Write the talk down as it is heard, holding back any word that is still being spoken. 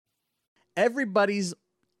everybody's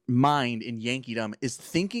mind in Yankeedom is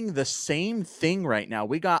thinking the same thing right now.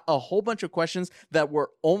 We got a whole bunch of questions that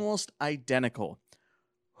were almost identical.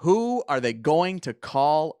 Who are they going to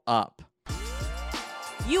call up?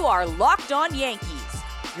 You are Locked On Yankees,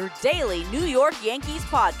 your daily New York Yankees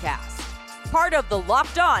podcast. Part of the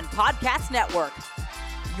Locked On Podcast Network,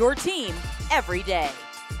 your team every day.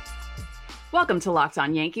 Welcome to Locked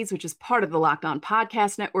On Yankees, which is part of the Locked On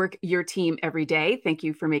Podcast Network, your team every day. Thank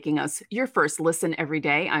you for making us your first listen every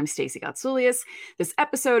day. I'm Stacey Gotsoulias. This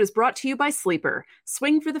episode is brought to you by Sleeper.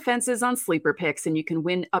 Swing for the fences on Sleeper Picks, and you can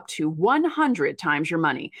win up to 100 times your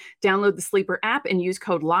money. Download the Sleeper app and use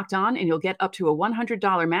code Locked On, and you'll get up to a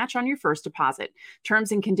 $100 match on your first deposit.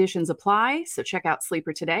 Terms and conditions apply, so check out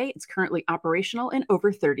Sleeper today. It's currently operational in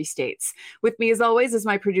over 30 states. With me, as always, is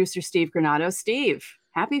my producer, Steve Granado. Steve,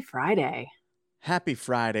 happy Friday. Happy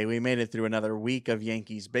Friday. We made it through another week of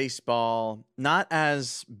Yankees baseball. Not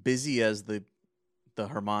as busy as the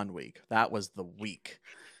Herman week. That was the week.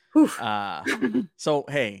 So,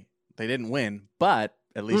 hey, they didn't win, but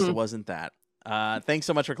at least it wasn't that. Thanks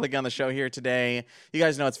so much for clicking on the show here today. You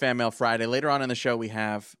guys know it's Fan Mail Friday. Later on in the show, we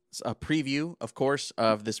have a preview, of course,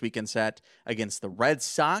 of this weekend set against the Red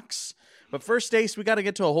Sox. But first, Stace, we got to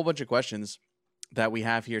get to a whole bunch of questions that we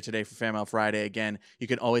have here today for Fan Mail Friday. Again, you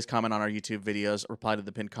can always comment on our YouTube videos, reply to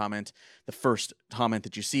the pinned comment. The first comment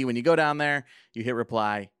that you see when you go down there, you hit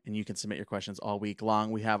reply, and you can submit your questions all week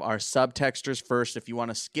long. We have our subtexters first. If you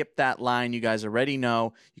want to skip that line, you guys already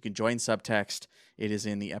know you can join subtext. It is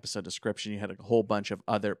in the episode description. You had a whole bunch of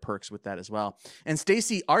other perks with that as well. And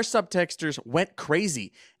Stacey, our subtexters went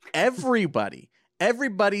crazy.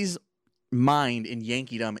 Everybody's mind in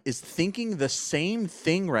Yankeedom is thinking the same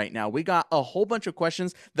thing right now. We got a whole bunch of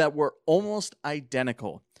questions that were almost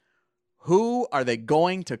identical. Who are they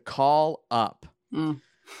going to call up?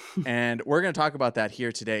 And we're going to talk about that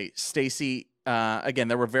here today. Stacey, again,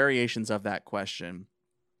 there were variations of that question.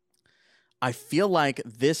 I feel like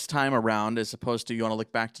this time around, as opposed to you want to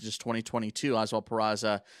look back to just 2022, Oswald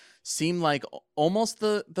Peraza seemed like almost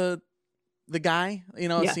the guy,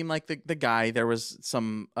 it seemed like the guy. There was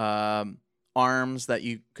some arms that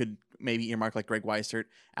you could maybe earmark, like Greg Weissert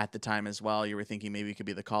at the time as well. You were thinking maybe it could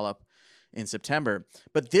be the call up in September.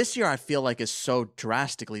 But this year I feel like is so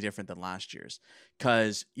drastically different than last year's,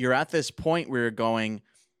 because you're at this point where you're going,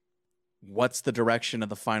 what's the direction of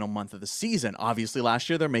the final month of the season? Obviously last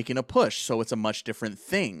year they're making a push, so it's a much different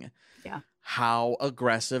thing. Yeah. How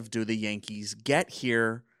aggressive do the Yankees get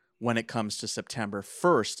here when it comes to September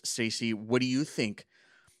 1st? Stacey, what do you think?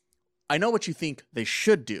 I know what you think they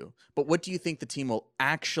should do, but what do you think the team will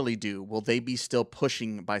actually do? Will they be still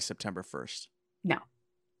pushing by September 1st? No,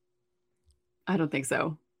 I don't think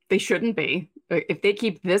so. They shouldn't be. If they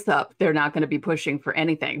keep this up, they're not going to be pushing for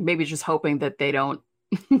anything. Maybe just hoping that they don't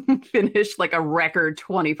finish like a record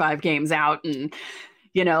 25 games out and,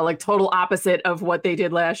 like total opposite of what they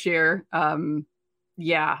did last year.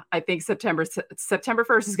 Yeah, I think September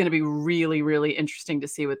 1st is going to be really, really interesting to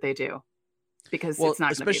see what they do, because it's not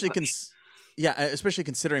going to be a push. Especially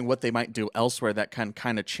considering what they might do elsewhere that can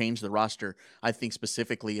kind of change the roster. I think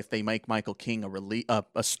specifically if they make Michael King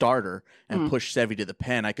a starter and push Sevy to the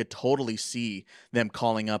pen, I could totally see them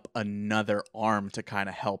calling up another arm to kind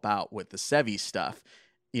of help out with the Sevy stuff.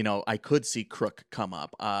 I could see Crook come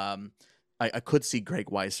up. I could see Greg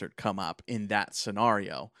Weissert come up in that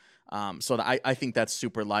scenario. So I think that's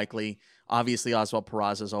super likely. Obviously, Oswald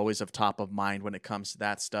Peraza is always of top of mind when it comes to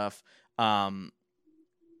that stuff.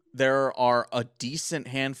 There are a decent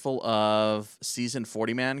handful of seasoned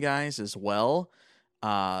 40-man guys as well.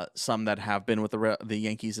 Some that have been with the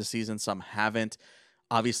Yankees this season, some haven't.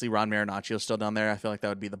 Obviously, Ron Marinaccio is still down there. I feel like that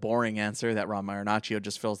would be the boring answer, that Ron Marinaccio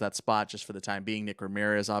just fills that spot just for the time being. Nick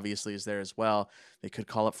Ramirez obviously is there as well. They could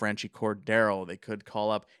call up Franchi Cordero. They could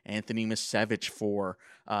call up Anthony Misevich for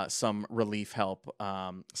some relief help.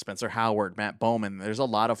 Spencer Howard, Matt Bowman. There's a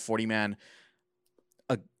lot of 40-man,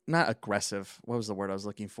 not aggressive. What was the word I was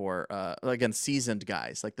looking for? Again, seasoned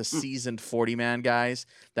guys, like the seasoned 40-man guys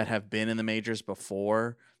that have been in the majors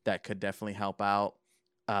before that could definitely help out.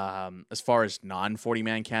 As far as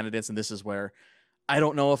non-40-man candidates, and this is where I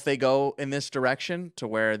don't know if they go in this direction to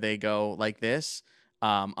where they go like this.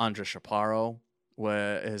 Andres Chaparro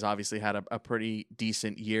has obviously had a pretty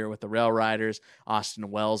decent year with the Rail Riders. Austin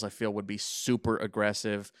Wells, I feel, would be super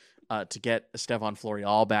aggressive. To get Estevan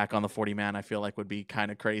Florial back on the 40-man, I feel like would be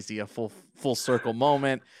kind of crazy, a full circle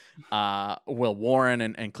moment. Will Warren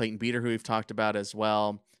and Clayton Beater, who we've talked about as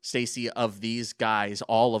well. Stacey, of these guys,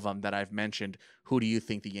 all of them that I've mentioned, who do you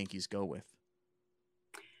think the Yankees go with?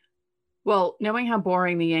 Well, knowing how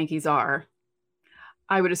boring the Yankees are,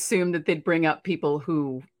 I would assume that they'd bring up people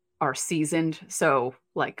who are seasoned. So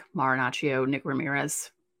like Marinaccio, Nick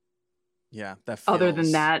Ramirez. Yeah, that Other than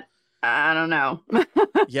feels. that, I don't know.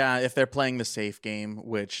 Yeah, if they're playing the safe game,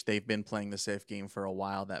 which they've been playing the safe game for a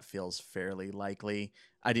while, that feels fairly likely.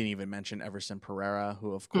 I didn't even mention Everson Pereira,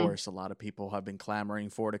 who, of Hmm. course, a lot of people have been clamoring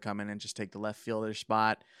for to come in and just take the left fielder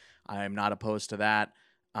spot. I am not opposed to that.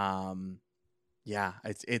 Um, yeah,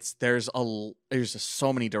 there's just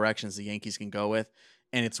so many directions the Yankees can go with,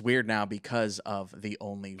 and it's weird now because of the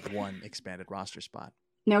only one expanded roster spot.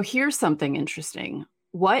 Now, here's something interesting.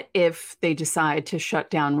 What if they decide to shut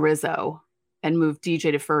down Rizzo and move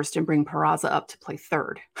DJ to first and bring Peraza up to play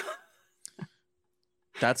third?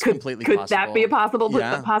 That's Could completely could that be a possible.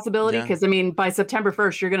 Yeah, possibility? yeah. Because I mean, by September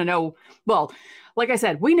 1st, you're going to know. Well, like I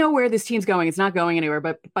said, we know where this team's going. It's not going anywhere.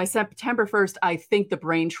 But by September 1st, I think the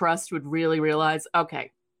brain trust would really realize,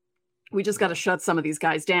 okay, we just got to shut some of these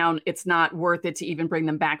guys down. It's not worth it to even bring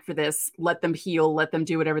them back for this. Let them heal. Let them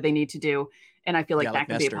do whatever they need to do. And I feel like Yeah, that like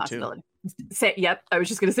could be a Nestor too. possibility. Yep. I was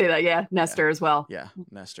just going to say that. Yeah. Yeah. Nestor as well. Yeah,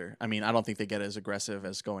 Nestor. I mean, I don't think they get as aggressive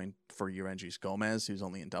as going for Urengis Gomez, who's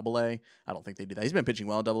only in Double-A. I don't think they do that. He's been pitching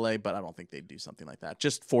well in Double-A, but I don't think they'd do something like that.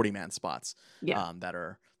 Just 40-man spots Yeah. that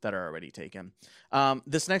are already taken.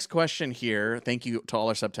 This next question here, thank you to all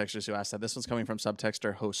our subtexters who asked that. This one's coming from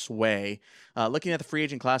subtexter Josue. Looking at the free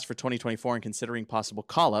agent class for 2024 and considering possible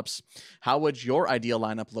call-ups, how would your ideal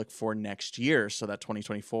lineup look for next year so that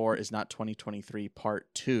 2024 is not 2023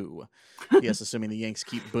 part 2? Yes, assuming the Yanks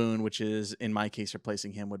keep Boone, which is, in my case,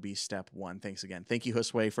 replacing him would be step 1. Thanks again. Thank you,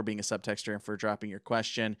 Josue, for being a subtexter and for dropping your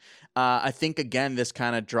question. I think, again, this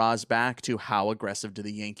kind of draws back to how aggressive do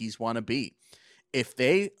the Yankees want to be. If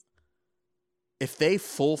they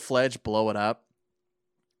full-fledged blow it up,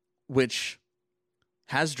 which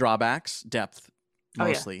has drawbacks, depth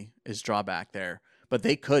mostly is drawback there, but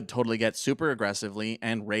they could totally get super aggressively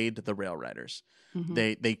and raid the Rail Riders. Mm-hmm.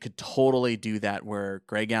 They could totally do that where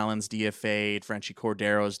Greg Allen's DFA'd, Frenchie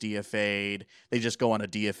Cordero's DFA'd. They just go on a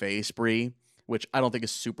DFA spree, which I don't think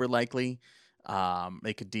is super likely.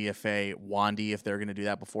 They could DFA Wandy if they're going to do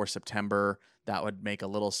that before September. That would make a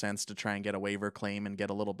little sense to try and get a waiver claim and get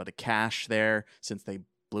a little bit of cash there since they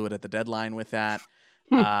blew it at the deadline with that.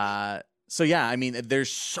 So, yeah, I mean,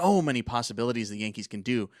 there's so many possibilities the Yankees can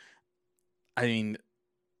do. I mean,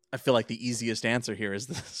 I feel like the easiest answer here is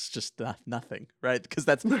this, just nothing, right? Because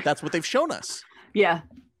that's what they've shown us. Yeah.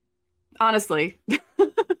 Honestly.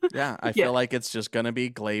 Yeah, I feel like it's just going to be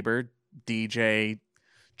Glaber, DJ,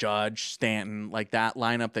 Judge, Stanton, like that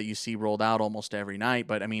lineup that you see rolled out almost every night.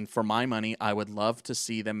 But I mean, for my money, I would love to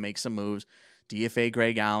see them make some moves. DFA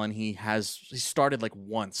Greg Allen, he started like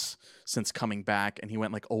once since coming back, and he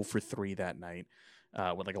went like 0 for 3 that night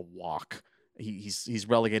with like a walk. He's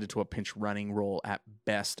relegated to a pinch running role at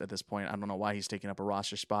best at this point. I don't know why he's taking up a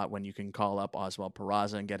roster spot when you can call up Oswald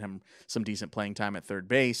Peraza and get him some decent playing time at third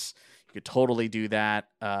base. You could totally do that,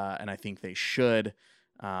 and I think they should.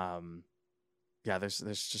 Yeah, there's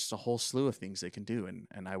just a whole slew of things they can do,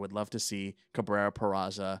 and I would love to see Cabrera,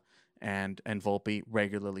 Peraza, and Volpe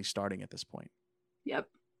regularly starting at this point. Yep,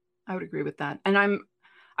 I would agree with that. And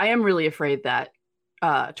I am really afraid that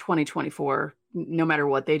 2024, no matter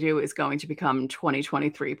what they do, is going to become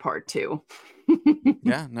 2023 part 2.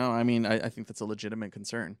 Yeah, no, I mean, I think that's a legitimate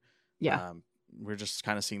concern. Yeah. We're just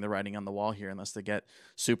kind of seeing the writing on the wall here, unless they get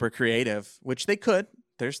super creative, which they could.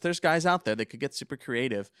 There's guys out there that could get super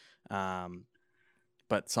creative.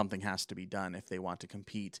 But something has to be done if they want to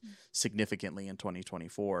compete significantly in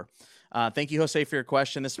 2024. Thank you, Jose, for your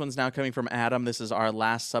question. This one's now coming from Adam. This is our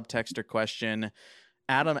last subtexter question.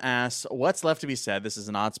 Adam asks, what's left to be said? This is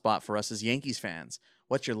an odd spot for us as Yankees fans.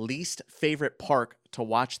 What's your least favorite park to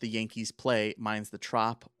watch the Yankees play? Mine's the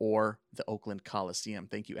Trop or the Oakland Coliseum.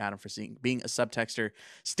 Thank you, Adam, for being a subtexter.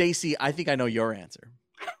 Stacy, I think I know your answer.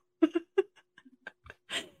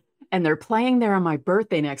 And they're playing there on my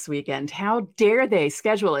birthday next weekend. How dare they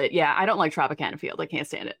schedule it? Yeah, I don't like Tropicana Field. I can't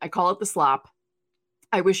stand it. I call it the slop.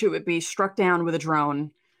 I wish it would be struck down with a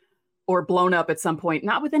drone or blown up at some point.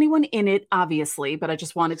 Not with anyone in it, obviously, but I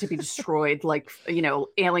just want it to be destroyed. Like,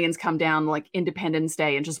 aliens come down like Independence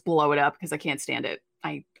Day and just blow it up because I can't stand it.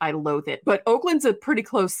 I loathe it. But Oakland's a pretty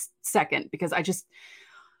close second because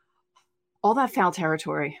all that foul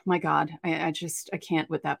territory. My God, I can't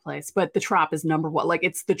with that place. But the Trop is number one. Like,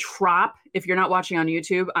 it's the Trop. If you're not watching on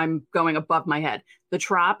YouTube, I'm going above my head. The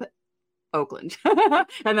Trop, Oakland,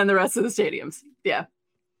 and then the rest of the stadiums. Yeah.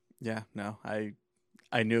 Yeah. No, I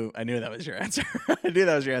knew that was your answer. I knew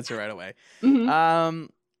that was your answer right away. Mm-hmm.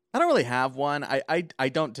 I don't really have one. I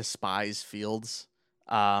don't despise fields.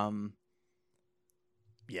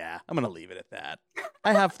 Yeah, I'm going to leave it at that.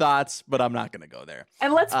 I have thoughts, but I'm not going to go there.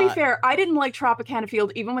 And let's be fair, I didn't like Tropicana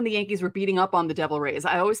Field even when the Yankees were beating up on the Devil Rays.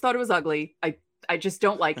 I always thought it was ugly. I just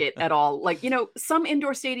don't like it at all. Like, some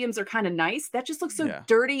indoor stadiums are kind of nice. That just looks so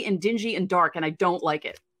dirty and dingy and dark, and I don't like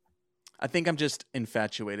it. I think I'm just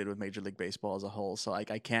infatuated with Major League Baseball as a whole. So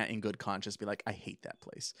like I can't in good conscience be like, I hate that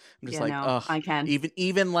place. I'm just ugh. I can.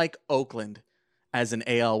 Even like Oakland, as an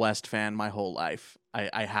AL West fan my whole life,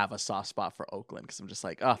 I have a soft spot for Oakland because I'm just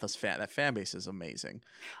like, oh, that fan base is amazing.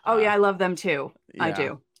 Oh yeah, I love them too. Yeah. I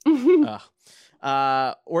do.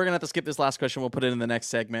 We're gonna have to skip this last question. We'll put it in the next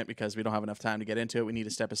segment because we don't have enough time to get into it. We need to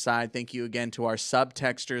step aside. Thank you again to our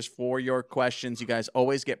subtexters for your questions. You guys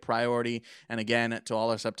always get priority. And again, to all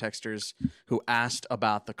our subtexters who asked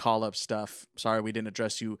about the call-up stuff. Sorry we didn't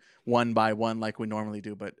address you one by one like we normally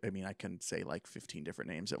do, but I mean I can say like 15 different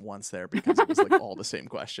names at once there because it was like all the same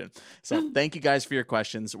question. So thank you guys for your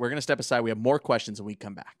questions. We're gonna step aside. We have more questions when we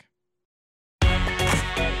come back.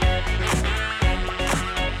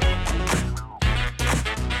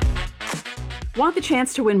 Want the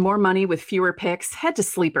chance to win more money with fewer picks? Head to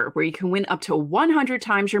Sleeper, where you can win up to 100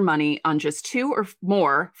 times your money on just 2 or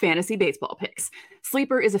more fantasy baseball picks.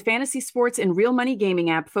 Sleeper is a fantasy sports and real money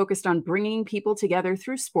gaming app focused on bringing people together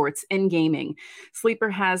through sports and gaming.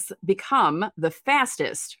 Sleeper has become the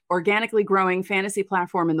fastest organically growing fantasy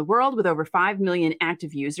platform in the world with over 5 million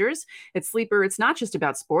active users. At Sleeper, it's not just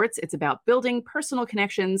about sports, it's about building personal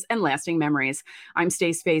connections and lasting memories. I'm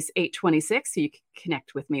StaceFace826, so you can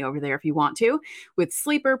connect with me over there if you want to. With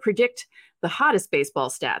Sleeper, predict the hottest baseball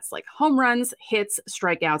stats like home runs, hits,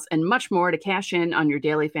 strikeouts, and much more to cash in on your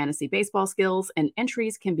daily fantasy baseball skills, and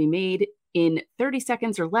entries can be made in 30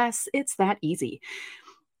 seconds or less. It's that easy.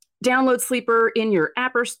 Download Sleeper in your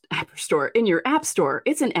app store.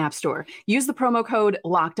 It's an app store. Use the promo code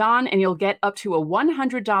LOCKEDON and you'll get up to a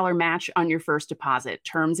 $100 match on your first deposit.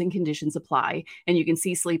 Terms and conditions apply, and you can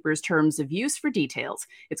see Sleeper's terms of use for details.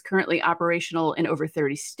 It's currently operational in over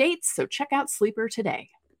 30 states, so check out Sleeper today.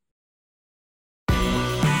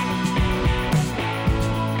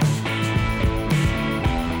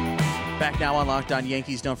 Back now on Locked On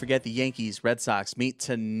Yankees. Don't forget the Yankees Red Sox meet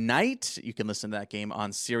tonight. You can listen to that game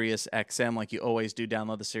on Sirius XM like you always do.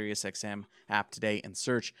 Download the Sirius XM app today and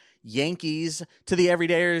search Yankees. To the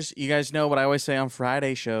everydayers, you guys know what I always say on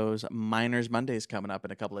Friday shows. Miners Monday's coming up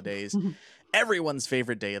in a couple of days. Everyone's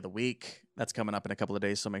favorite day of the week. That's coming up in a couple of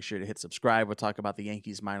days, so make sure to hit subscribe. We'll talk about the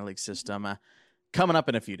Yankees minor league system coming up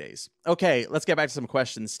in a few days. Okay, let's get back to some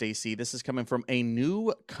questions, Stacy. This is coming from a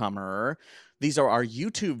newcomer. These are our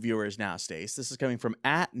YouTube viewers now, Stace. This is coming from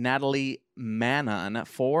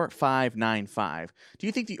 @NatalieMannon4595. Do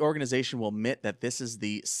you think the organization will admit that this is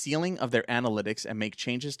the ceiling of their analytics and make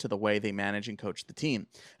changes to the way they manage and coach the team?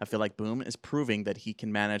 I feel like Boom is proving that he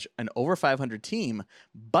can manage an over 500 team,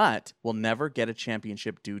 but will never get a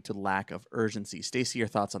championship due to lack of urgency. Stacy, your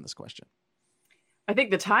thoughts on this question? I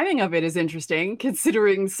think the timing of it is interesting,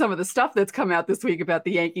 considering some of the stuff that's come out this week about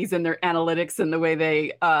the Yankees and their analytics and the way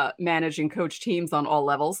they manage and coach teams on all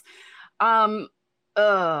levels. I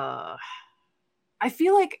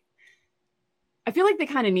feel like they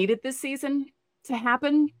kind of needed this season to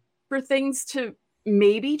happen for things to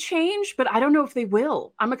maybe change, but I don't know if they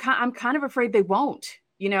will. I'm kind of afraid they won't.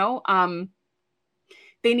 They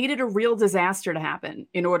needed a real disaster to happen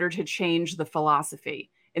in order to change the philosophy,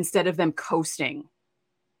 instead of them coasting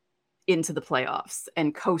into the playoffs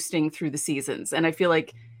and coasting through the seasons. And I feel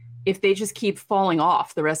like if they just keep falling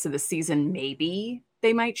off the rest of the season, maybe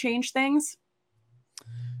they might change things.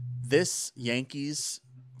 This Yankees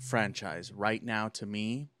franchise right now, to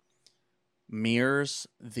me, mirrors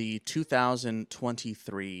the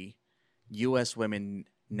 2023 U.S. women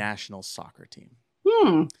national soccer team.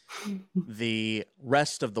 The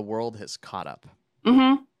rest of the world has caught up.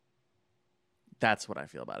 Mm-hmm. That's what I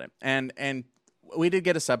feel about it. And we did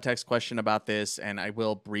get a subtext question about this, and I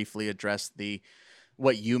will briefly address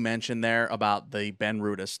what you mentioned there about the Ben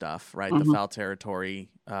Ruda stuff, right? Mm-hmm. The foul territory,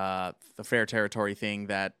 the fair territory thing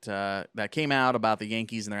that came out about the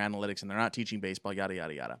Yankees and their analytics, and they're not teaching baseball, yada,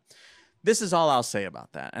 yada, yada. This is all I'll say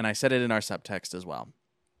about that, and I said it in our subtext as well.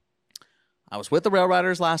 I was with the Rail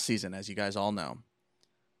Riders last season, as you guys all know.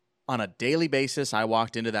 On a daily basis, I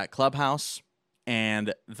walked into that clubhouse,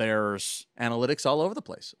 and there's analytics all over the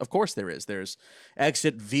place. Of course there is. There's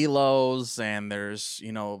exit velos, and there's,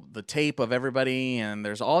 the tape of everybody, and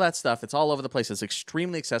there's all that stuff. It's all over the place. It's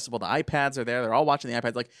extremely accessible. The iPads are there. They're all watching the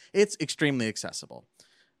iPads. Like, it's extremely accessible.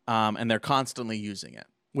 And they're constantly using it,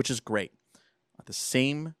 which is great. At the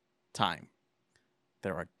same time,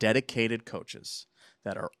 there are dedicated coaches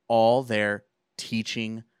that are all there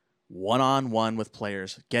teaching one-on-one with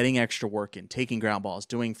players, getting extra work in, taking ground balls,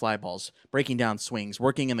 doing fly balls, breaking down swings,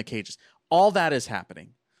 working in the cages. All that is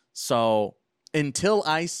happening. So until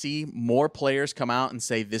I see more players come out and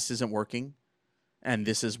say this isn't working and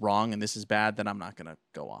this is wrong and this is bad, then I'm not going to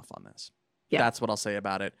go off on this. Yeah. That's what I'll say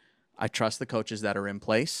about it. I trust the coaches that are in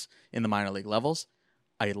place in the minor league levels.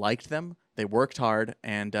 I liked them. They worked hard,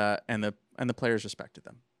 and the players respected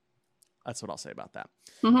them. That's what I'll say about that.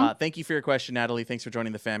 Mm-hmm. Thank you for your question, Natalie. Thanks for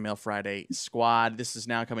joining the Fan Mail Friday squad. This is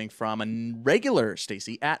now coming from a regular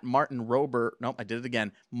Stacy at Martin Rober. Nope, I did it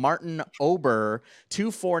again. Martin Ober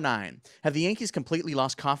 249. Have the Yankees completely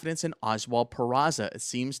lost confidence in Oswald Peraza? It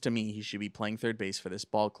seems to me he should be playing third base for this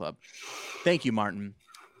ball club. Thank you, Martin.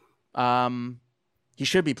 He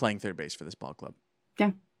should be playing third base for this ball club.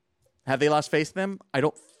 Yeah. Have they lost faith in him? I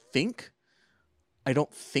don't think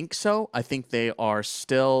so. I think they are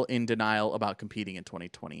still in denial about competing in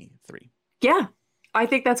 2023. Yeah. I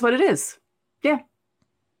think that's what it is. Yeah.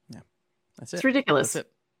 Yeah. That's it. It's ridiculous. That's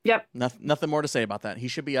it. Yep. Nothing more to say about that. He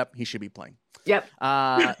should be up. He should be playing. Yep.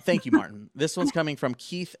 Thank you, Martin. This one's coming from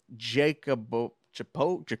Keith Jacobowitz,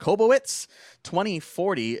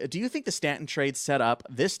 2040. Do you think the Stanton trade set up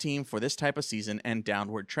this team for this type of season and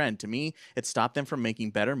downward trend? To me, it stopped them from making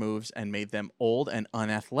better moves and made them old and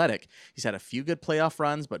unathletic. He's had a few good playoff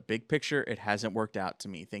runs, but big picture, it hasn't worked out to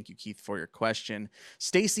me. Thank you, Keith, for your question.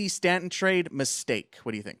 Stacy, Stanton trade mistake.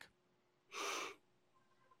 What do you think?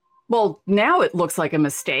 Well, now it looks like a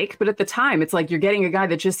mistake, but at the time, it's like you're getting a guy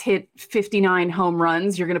that just hit 59 home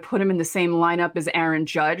runs. You're going to put him in the same lineup as Aaron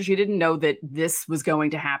Judge. You didn't know that this was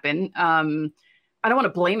going to happen. I don't want to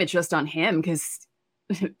blame it just on him because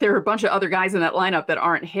there are a bunch of other guys in that lineup that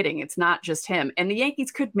aren't hitting. It's not just him. And the Yankees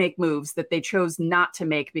could make moves that they chose not to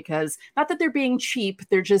make because not that they're being cheap.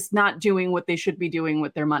 They're just not doing what they should be doing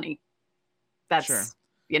with their money. That's, sure.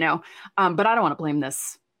 But I don't want to blame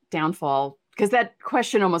this downfall. Because that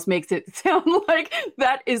question almost makes it sound like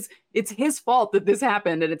it's his fault that this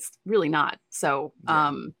happened, and it's really not. So,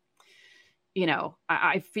 yeah.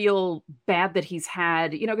 I feel bad that he's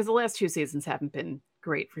had, because the last two seasons haven't been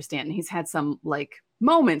great for Stanton. He's had some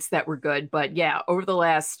moments that were good, but yeah, over the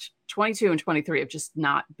last 22 and 23 have just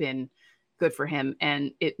not been good for him.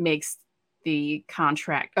 And it makes the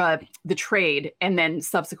contract, the trade, and then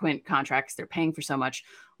subsequent contracts they're paying for so much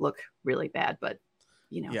look really bad. But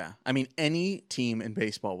Yeah. I mean, any team in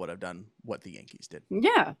baseball would have done what the Yankees did.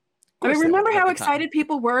 Yeah. I mean, remember how excited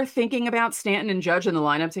people were thinking about Stanton and Judge in the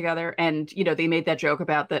lineup together? And, they made that joke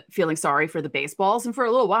about that feeling sorry for the baseballs. And for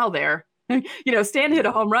a little while there, Stanton hit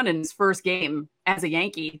a home run in his first game as a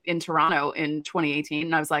Yankee in Toronto in 2018.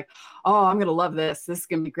 And I was like, oh, I'm going to love this. This is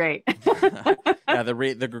going to be great. Yeah,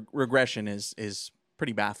 the regression is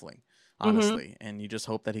pretty baffling, honestly. Mm-hmm. And you just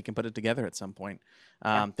hope that he can put it together at some point.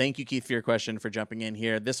 Thank you, Keith, for your question, for jumping in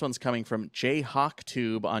here. This one's coming from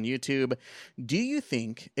JHawkTube on YouTube. Do you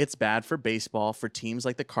think it's bad for baseball for teams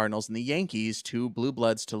like the Cardinals and the Yankees, two blue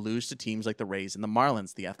bloods, to lose to teams like the Rays and the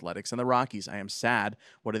Marlins, the Athletics and the Rockies? I am sad.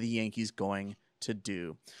 What are the Yankees going to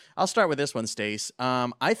do? I'll start with this one, Stace.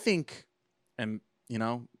 I think, and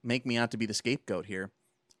make me out to be the scapegoat here,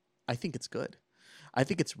 I think it's good. I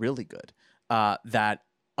think it's really good that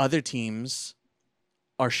other teams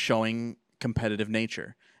are showing competitive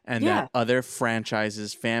nature and that other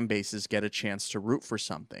franchises, fan bases get a chance to root for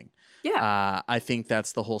something. Yeah. I think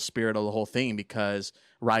that's the whole spirit of the whole thing, because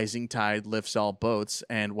rising tide lifts all boats.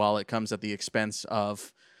 And while it comes at the expense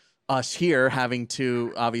of us here having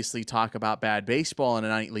to obviously talk about bad baseball on a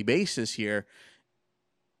nightly basis here,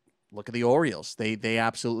 look at the Orioles. They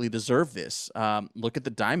absolutely deserve this. Look at the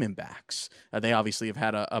Diamondbacks. They obviously have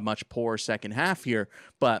had a much poor second half here,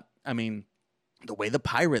 but I mean, the way the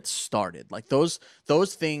Pirates started,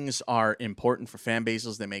 those things are important for fan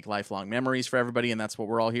bases. They make lifelong memories for everybody, and that's what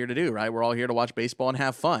we're all here to do, right? We're all here to watch baseball and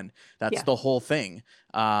have fun. That's the whole thing.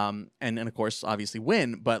 And of course, obviously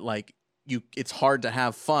win, but it's hard to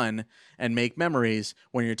have fun and make memories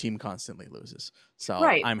when your team constantly loses. So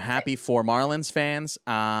I'm happy for Marlins fans.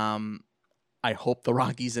 I hope the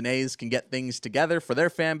Rockies and A's can get things together for their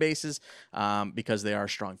fan bases because they are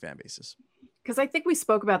strong fan bases. Because I think we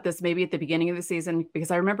spoke about this maybe at the beginning of the season,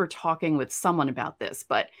 because I remember talking with someone about this,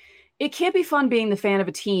 but it can't be fun being the fan of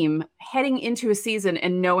a team heading into a season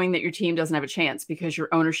and knowing that your team doesn't have a chance because your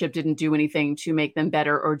ownership didn't do anything to make them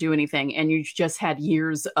better or do anything. And you just had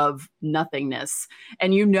years of nothingness.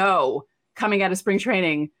 And coming out of spring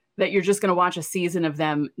training that you're just going to watch a season of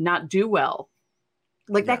them not do well.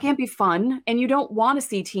 That can't be fun. And you don't want to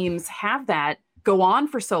see teams have that go on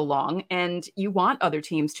for so long. And you want other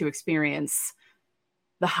teams to experience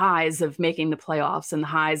the highs of making the playoffs and the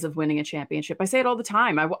highs of winning a championship. I say it all the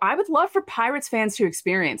time. I would love for Pirates fans to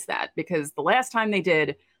experience that, because the last time they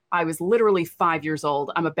did, I was literally 5 years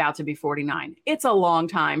old. I'm about to be 49. It's a long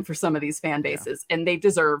time for some of these fan bases, and they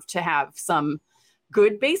deserve to have some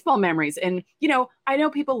good baseball memories. And, I know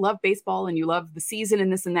people love baseball and you love the season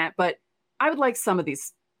and this and that, but I would like some of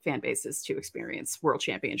these fan bases to experience world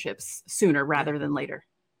championships sooner rather than later.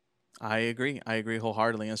 I agree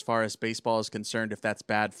wholeheartedly. As far as baseball is concerned, if that's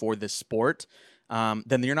bad for this sport,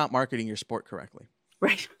 then you're not marketing your sport correctly.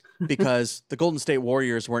 Right. Because the Golden State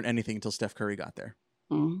Warriors weren't anything until Steph Curry got there.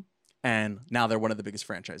 Mm-hmm. And now they're one of the biggest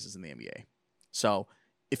franchises in the NBA. So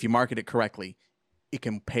if you market it correctly, it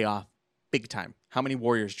can pay off big time. How many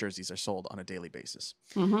Warriors jerseys are sold on a daily basis?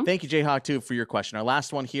 Mm-hmm. Thank you, Jayhawk, too, for your question. Our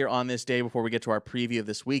last one here on this day before we get to our preview of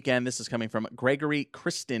this weekend. This is coming from Gregory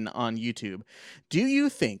Kristen on YouTube. Do you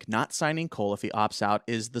think not signing Cole if he opts out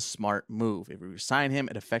is the smart move? If we sign him,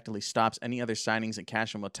 it effectively stops any other signings and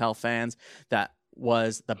cash and will tell fans that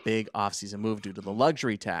was the big offseason move due to the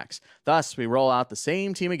luxury tax. Thus, we roll out the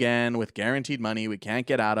same team again with guaranteed money we can't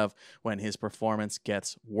get out of when his performance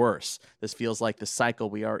gets worse. This feels like the cycle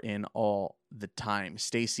we are in all the time.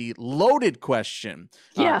 Stacy, loaded question.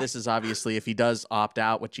 Yeah. This is obviously if he does opt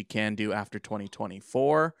out, which he can do after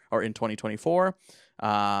 2024 or in 2024.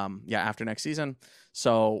 After next season.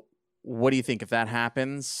 So what do you think if that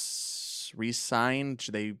happens? Re-sign?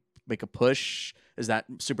 Should they make a push? Is that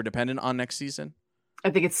super dependent on next season? I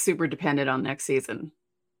think it's super dependent on next season.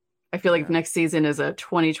 I feel like if next season is a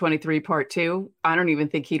 2023 part 2, I don't even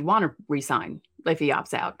think he'd want to resign if he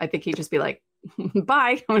opts out. I think he'd just be like,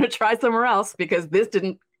 bye, I'm going to try somewhere else because this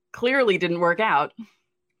clearly didn't work out.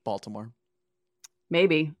 Baltimore.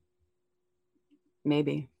 Maybe.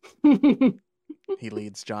 He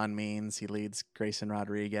leads John Means. He leads Grayson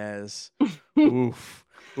Rodriguez. Oof.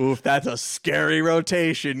 That's a scary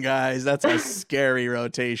rotation, guys. That's a scary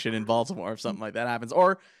rotation in Baltimore if something like that happens.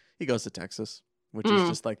 Or he goes to Texas, which is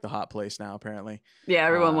just like the hot place now, apparently. Yeah,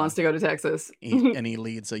 everyone wants to go to Texas. And he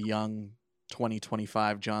leads a young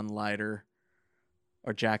 2025 John Leiter.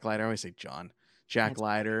 Or Jack Leiter. I always say John. Jack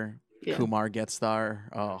Leiter. Yeah. Kumar Getstar.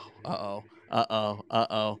 Oh,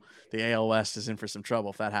 uh-oh. The AL West is in for some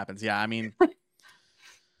trouble if that happens. Yeah, I mean...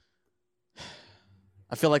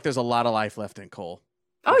 I feel like there's a lot of life left in Cole.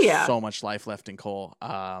 So much life left in Cole.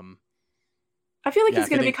 I feel like he's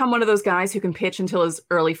going to become one of those guys who can pitch until his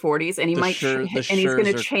early 40s, and he's going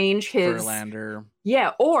to change his Verlander.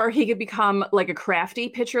 Yeah, or he could become like a crafty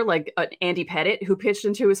pitcher, like Andy Pettitte, who pitched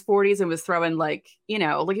into his 40s and was throwing like he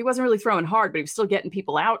wasn't really throwing hard, but he was still getting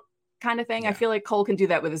people out, kind of thing. Yeah. I feel like Cole can do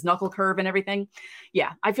that with his knuckle curve and everything.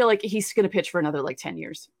 Yeah, I feel like he's going to pitch for another 10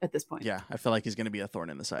 years at this point. Yeah, I feel like he's going to be a thorn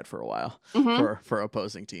in the side for a while for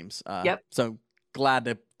opposing teams. Yep. So glad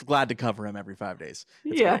to cover him every 5 days.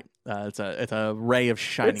 Great. It's a ray of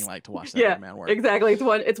shining light to watch that man work. Exactly.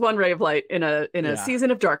 It's one ray of light in a season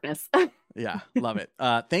of darkness. Yeah, love it.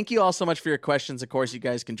 Thank you all so much for your questions. Of course, you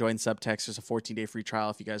guys can join Subtext. There's a 14-day free trial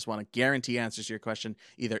if you guys want to guarantee answers to your question,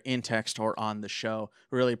 either in text or on the show.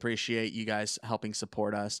 Really appreciate you guys helping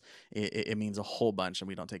support us. It means a whole bunch, and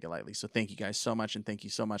we don't take it lightly. So thank you guys so much, and thank you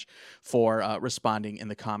so much for responding in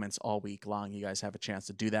the comments all week long. You guys have a chance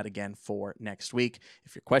to do that again for next week.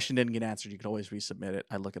 If your question didn't get answered, you can always resubmit it.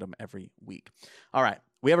 I look at them every week. All right,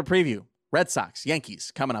 we have a preview. Red Sox,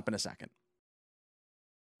 Yankees, coming up in a second.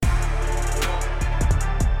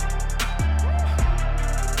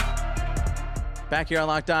 Back here on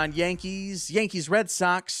Locked On Yankees. Yankees Red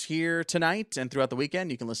Sox here tonight and throughout the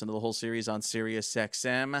weekend. You can listen to the whole series on Sirius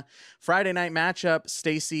XM. Friday night matchup,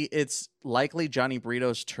 Stacy, it's likely Johnny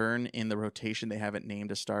Brito's turn in the rotation. They haven't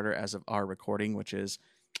named a starter as of our recording, which is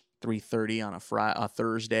 3:30 on a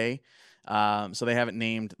Thursday. So they haven't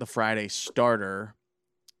named the Friday starter.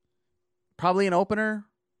 Probably an opener.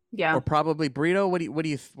 Yeah. Or probably Brito. What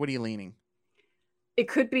are you leaning? It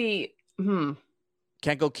could be.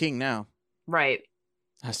 Can't go King now. Right.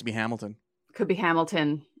 Has to be Hamilton. Could be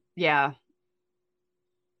Hamilton. Yeah.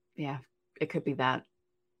 Yeah. It could be that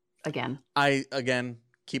again. I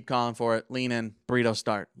keep calling for it. Lean in. Burrito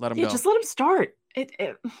start. Let him go. Just let him start.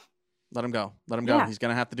 Let him go. Let him go. Yeah. He's going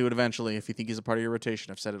to have to do it eventually if you think he's a part of your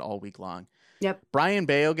rotation. I've said it all week long. Yep. Brian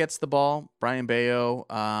Bayo gets the ball. Brian Bayo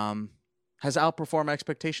has outperformed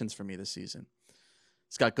expectations for me this season.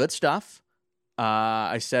 He's got good stuff.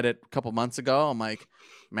 I said it a couple months ago. I'm like,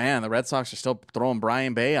 man, the Red Sox are still throwing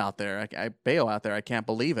Brian Bayo out there. Bayo out there. I can't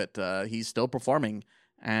believe it. He's still performing.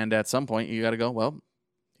 And at some point, you got to go, well,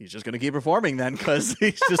 he's just going to keep performing then because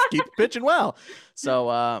he's just keep pitching well.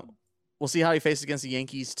 So we'll see how he faces against the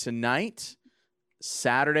Yankees tonight.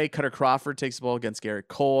 Saturday, Cutter Crawford takes the ball against Garrett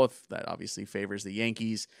Cole. If that obviously favors the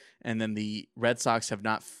Yankees. And then the Red Sox have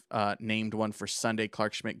not named one for Sunday.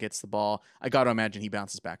 Clark Schmidt gets the ball. I got to imagine he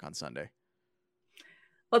bounces back on Sunday.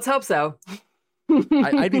 Let's hope so.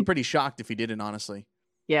 I'd be pretty shocked if he didn't, honestly.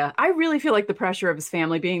 Yeah, I really feel like the pressure of his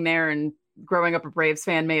family being there and growing up a Braves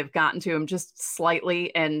fan may have gotten to him just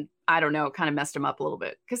slightly. And I don't know, kind of messed him up a little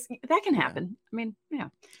bit because that can happen. Yeah. I mean, yeah.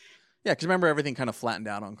 Yeah, because remember, everything kind of flattened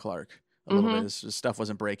out on Clark a little bit. His stuff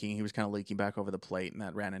wasn't breaking. He was kind of leaking back over the plate, and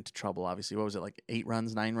that ran into trouble, obviously. What was it, like 8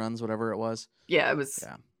 runs, 9 runs, whatever it was? Yeah, it was.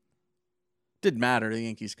 Yeah. Didn't matter. The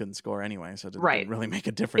Yankees couldn't score anyway, so it didn't really make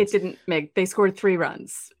a difference. It didn't make. They scored 3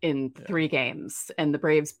 runs in 3 games, and the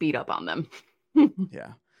Braves beat up on them.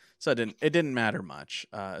 Yeah. So it didn't matter much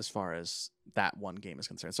as far as that one game is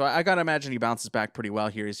concerned. So I got to imagine he bounces back pretty well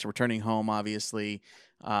here. He's returning home, obviously,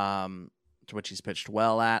 to which he's pitched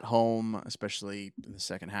well at home, especially in the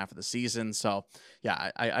second half of the season. So,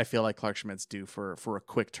 yeah, I feel like Clark Schmidt's due for a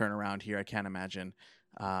quick turnaround here. I can't imagine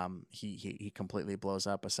he completely blows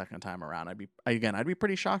up a second time around. I'd be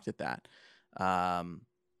pretty shocked at that. I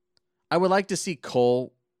would like to see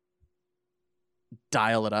Cole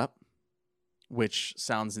dial it up, which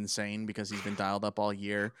sounds insane because he's been dialed up all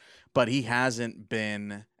year, but he hasn't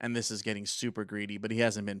been, and this is getting super greedy, but he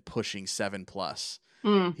hasn't been pushing 7+.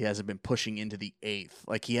 He hasn't been pushing into the 8th.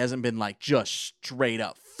 Like, he hasn't been like just straight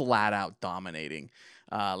up, flat out dominating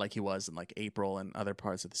like he was in like April and other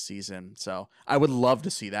parts of the season. So I would love to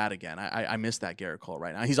see that again. I miss that Garrett Cole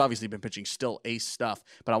right now. He's obviously been pitching still ace stuff,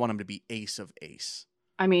 but I want him to be ace of ace.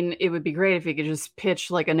 I mean, it would be great if he could just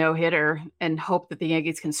pitch like a no-hitter and hope that the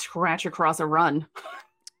Yankees can scratch across a run.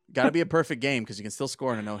 Got to be a perfect game because you can still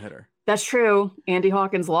score in a no-hitter. That's true. Andy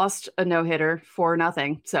Hawkins lost a no-hitter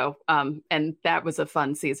 4-0. So, and that was a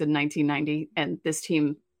fun season, 1990. And this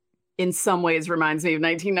team, in some ways, reminds me of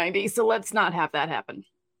 1990. So let's not have that happen.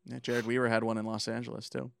 Yeah, Jared Weaver had one in Los Angeles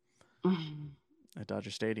too, at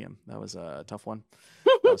Dodger Stadium. That was a tough one.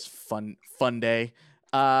 That was fun day.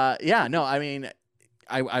 Yeah, no, I mean,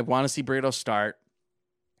 I want to see Brito start.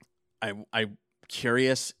 I'm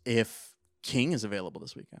curious if King is available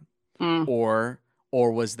this weekend, or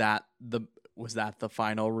was that the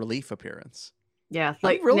final relief appearance? Yeah,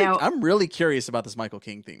 like I'm really curious about this Michael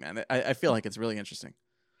King thing, man. I feel like it's really interesting.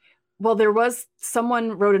 Well, there was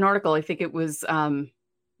someone wrote an article. I think it was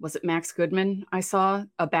it Max Goodman? I saw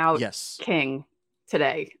about King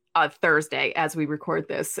today. Thursday as we record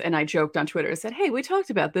this, and I joked on Twitter. I said, "Hey, we talked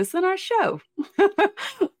about this on our show,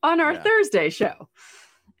 on our Thursday show."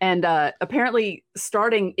 And apparently,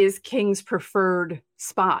 starting is King's preferred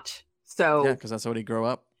spot. So yeah, because that's what he grew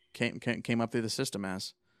up came up through the system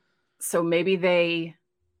as. So maybe they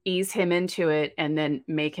ease him into it and then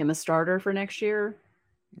make him a starter for next year.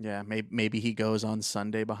 Yeah, maybe he goes on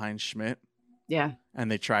Sunday behind Schmidt. Yeah,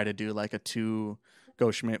 and they try to do like a 2 go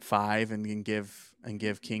Schmidt 5 and give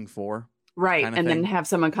King 4. Right. And then have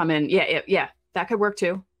someone come in. Yeah. That could work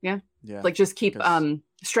too. Yeah. Like just keep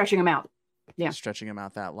stretching him out. Yeah. Stretching him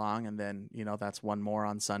out that long. And then, that's one more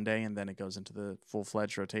on Sunday. And then it goes into the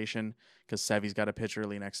full-fledged rotation because Sevy's got to pitch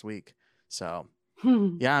early next week. So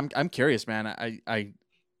yeah, I'm curious, man. I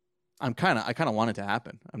kind of want it to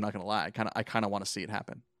happen. I'm not going to lie. I kind of want to see it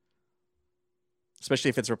happen. Especially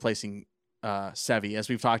if it's replacing Sevy, as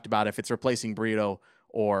we've talked about. If it's replacing Brito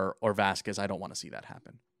or Vasquez, I don't want to see that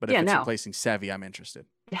happen. But if it's replacing Sevy, I'm interested.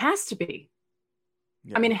 It has to be.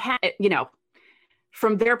 Yeah. I mean,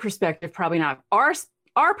 from their perspective, probably not.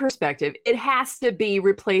 Our perspective, it has to be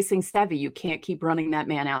replacing Sevy. You can't keep running that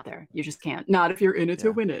man out there. You just can't. Not if you're in it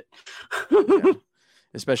to win it. Yeah.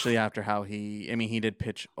 Especially after how he did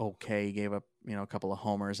pitch okay. He gave up, a couple of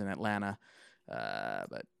homers in Atlanta.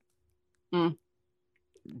 But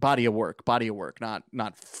body of work,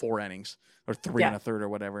 not 4 innings or 3 and a third or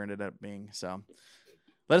whatever it ended up being. So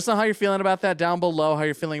let us know how you're feeling about that down below, how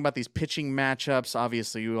you're feeling about these pitching matchups.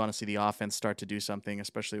 Obviously, we want to see the offense start to do something,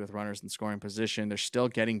 especially with runners in scoring position. They're still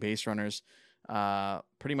getting base runners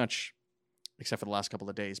pretty much, except for the last couple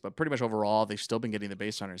of days, but pretty much overall, they've still been getting the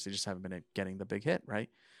base runners. They just haven't been getting the big hit, right?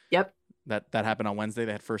 Yep. That happened on Wednesday.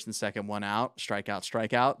 They had first and second, 1 out,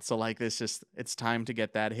 strikeout. So like it's time to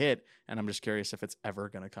get that hit. And I'm just curious if it's ever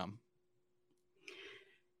going to come.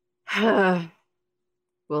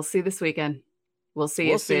 We'll see this weekend. We'll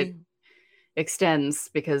see if it extends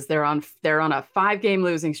because they're on a 5-game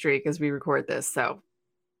losing streak as we record this. So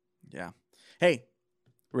yeah. Hey,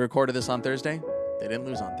 we recorded this on Thursday. They didn't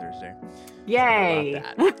lose on Thursday. Yay.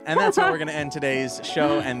 About that. And that's how we're going to end today's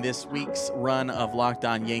show and this week's run of Locked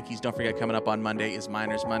On Yankees. Don't forget, coming up on Monday is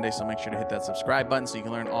Miners Monday, so make sure to hit that subscribe button so you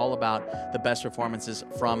can learn all about the best performances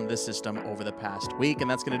from the system over the past week. And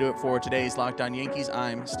that's going to do it for today's Locked On Yankees.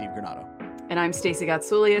 I'm Steve Granado. And I'm Stacey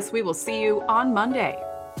Gotsoulias. We will see you on Monday.